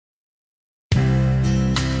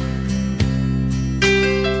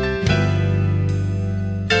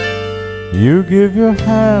You give your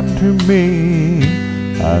hand to me,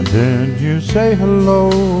 and then you say hello.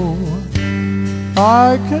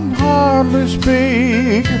 I can hardly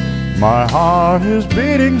speak, my heart is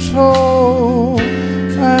beating so,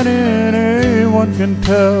 and anyone can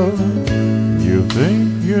tell. You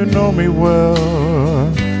think you know me well,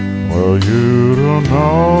 well, you don't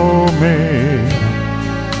know me.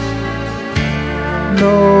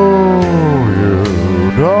 No, you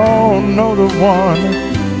don't know the one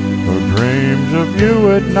who dreams of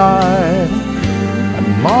you at night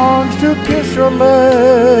and longs to kiss your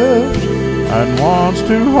lips and wants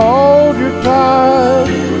to hold you tight.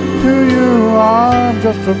 To you I'm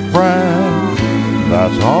just a friend,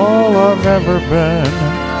 that's all I've ever been.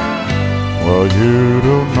 Well, you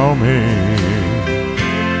don't know me.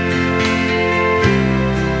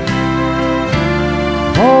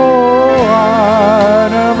 Oh, I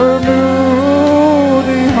never knew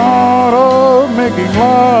the art of making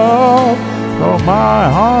love, though my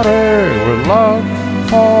heart ached with love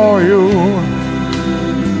for you.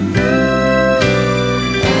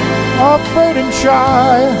 Afraid and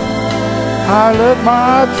shy, I let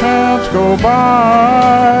my chance go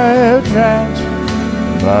by, a chance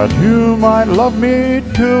that you might love me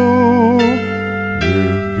too. You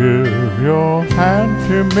give your hand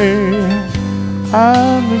to me,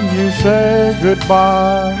 and then you say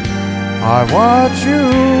goodbye. I watch you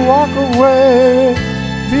walk away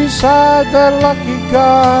beside that lucky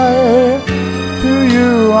guy. To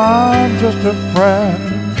you I'm just a friend,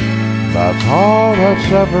 that's all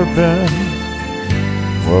that's ever been.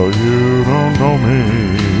 Well, you don't know me.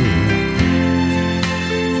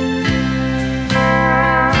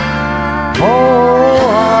 Oh,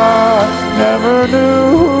 I never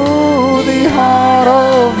knew the art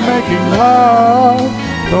of making love,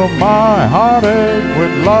 though my heart ached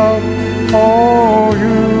with love for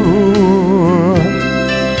you.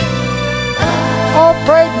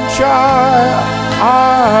 Afraid and shy,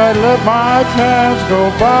 I let my chance go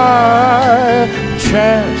by,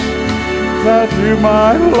 chance that you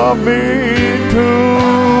might love me too.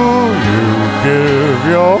 You give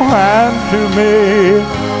your hand to me,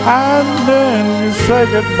 and then you say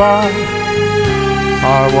goodbye.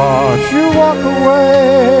 I watch you walk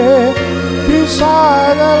away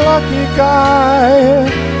beside a lucky guy.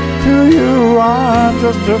 To you I'm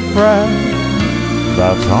just a friend,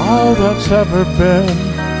 that's all that's ever been.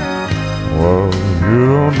 Well, you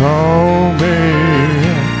don't know me.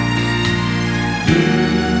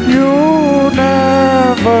 You'll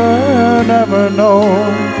never, never know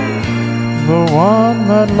the one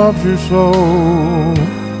that loves you so.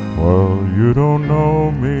 Well, you don't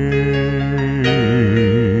know me.